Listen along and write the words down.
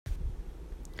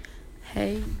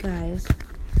Hey guys,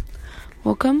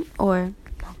 welcome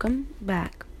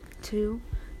back to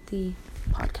the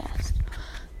podcast.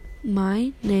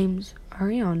 My name's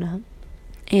Ariana,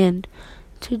 and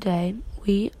today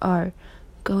we are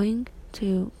going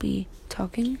to be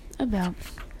talking about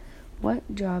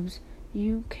what jobs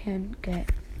you can get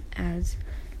as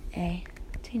a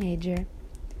teenager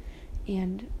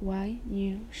and why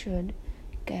you should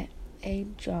get a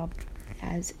job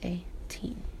as a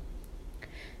teen.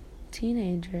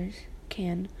 Teenagers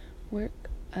can work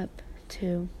up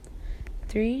to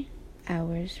 3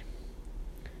 hours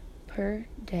per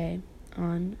day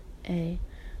on a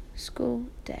school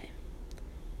day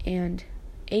and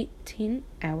 18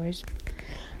 hours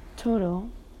total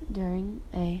during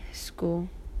a school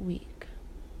week.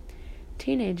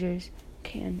 Teenagers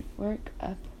can work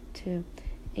up to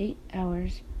 8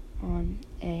 hours on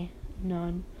a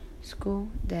non-school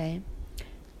day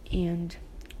and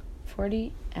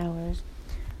 40 hours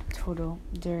total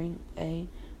during a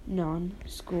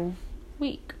non-school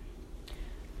week.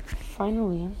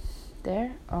 Finally,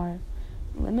 there are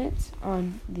limits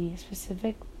on the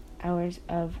specific hours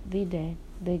of the day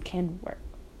they can work.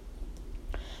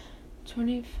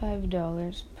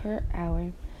 $25 per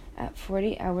hour at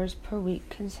 40 hours per week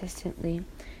consistently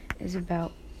is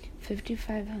about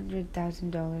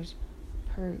 $5,500,000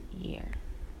 per year.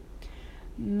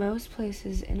 Most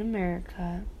places in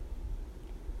America,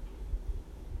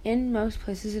 this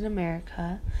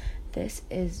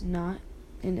is not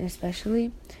an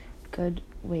especially good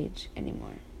wage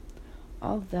anymore,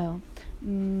 although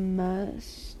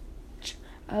much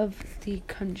of the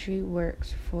country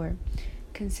works for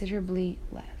considerably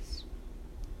less.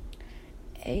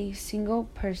 A single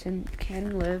person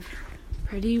can live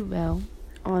pretty well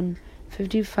on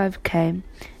 $55K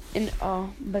in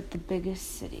all but the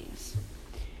biggest cities.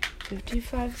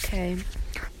 $55K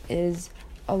is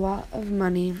a lot of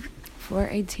money for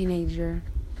a teenager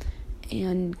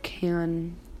and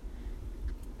can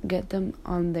get them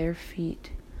on their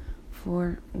feet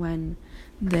for when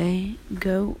they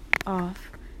go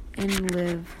off and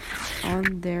live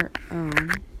on their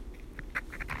own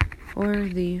for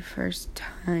the first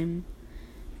time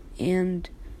and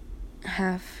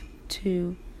have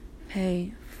to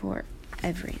pay for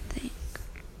everything.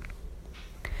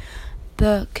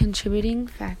 The contributing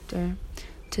factor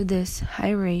to this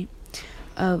high rate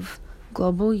of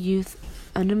global youth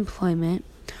unemployment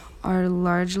are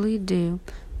largely due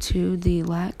to the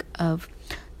lack of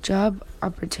job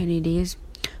opportunities,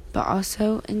 but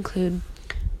also include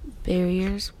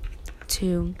barriers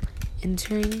to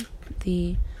entering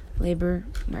the labor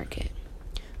market,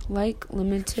 like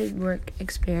limited work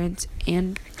experience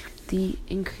and the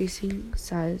increasing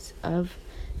size of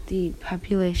the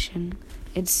population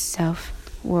itself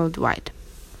worldwide.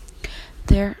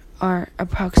 There are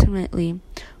approximately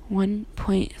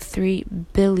 1.3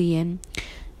 billion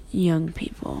young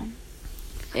people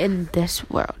in this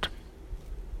world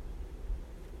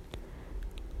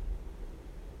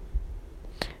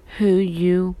who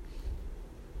you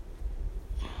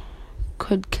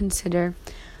could consider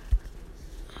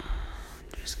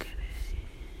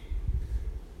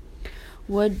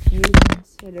would you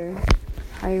consider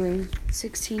hiring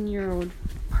 16-year-old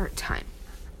part-time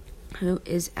who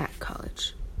is at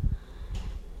college?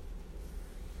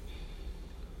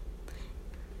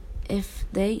 If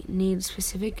they need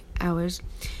specific hours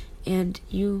and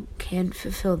you can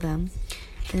fulfill them,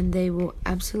 then they will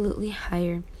absolutely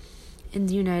hire. In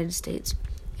the United States,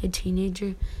 a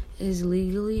teenager is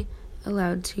legally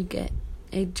allowed to get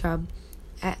a job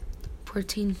at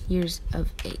 14 years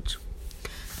of age.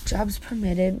 Jobs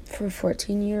permitted for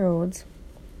 14-year-olds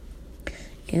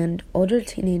and older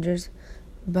teenagers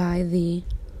by the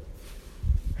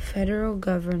federal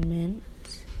government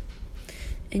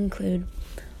include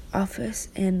office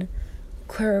and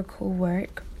clerical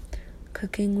work,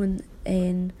 cooking with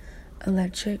an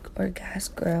electric or gas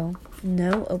grill,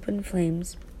 no open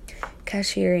flames,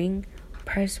 cashiering,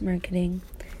 price marketing,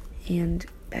 and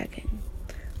bagging.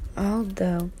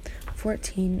 Although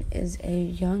 14 is a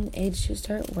young age to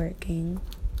start working,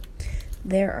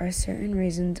 there are certain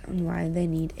reasons on why they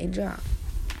need a job.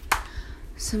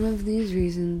 Some of these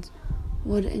reasons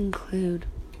would include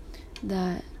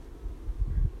that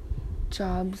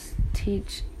jobs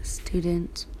teach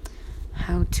students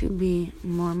how to be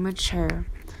more mature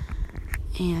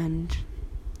and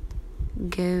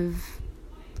give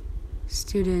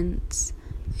students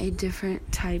a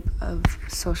different type of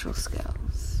social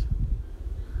skills.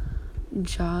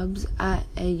 Jobs at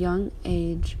a young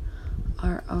age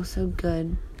are also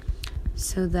good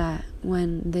so that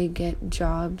when they get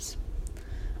jobs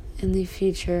in the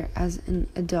future as an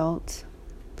adult,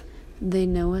 they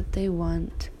know what they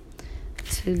want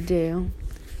to do,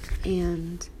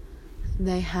 and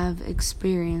they have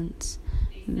experience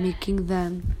making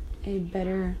them a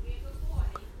better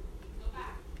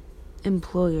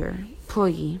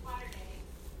employee.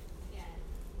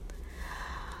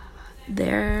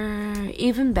 They're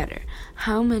even better.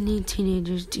 How many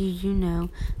teenagers do you know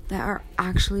that are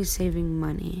actually saving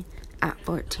money at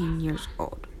 14 years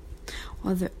old?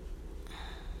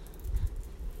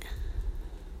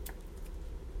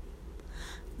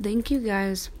 Thank you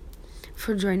guys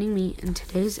for joining me in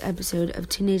today's episode of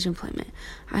Teenage Employment.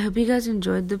 I hope you guys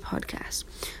enjoyed the podcast.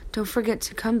 Don't forget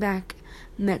to come back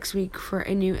next week for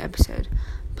a new episode.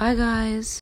 Bye, guys.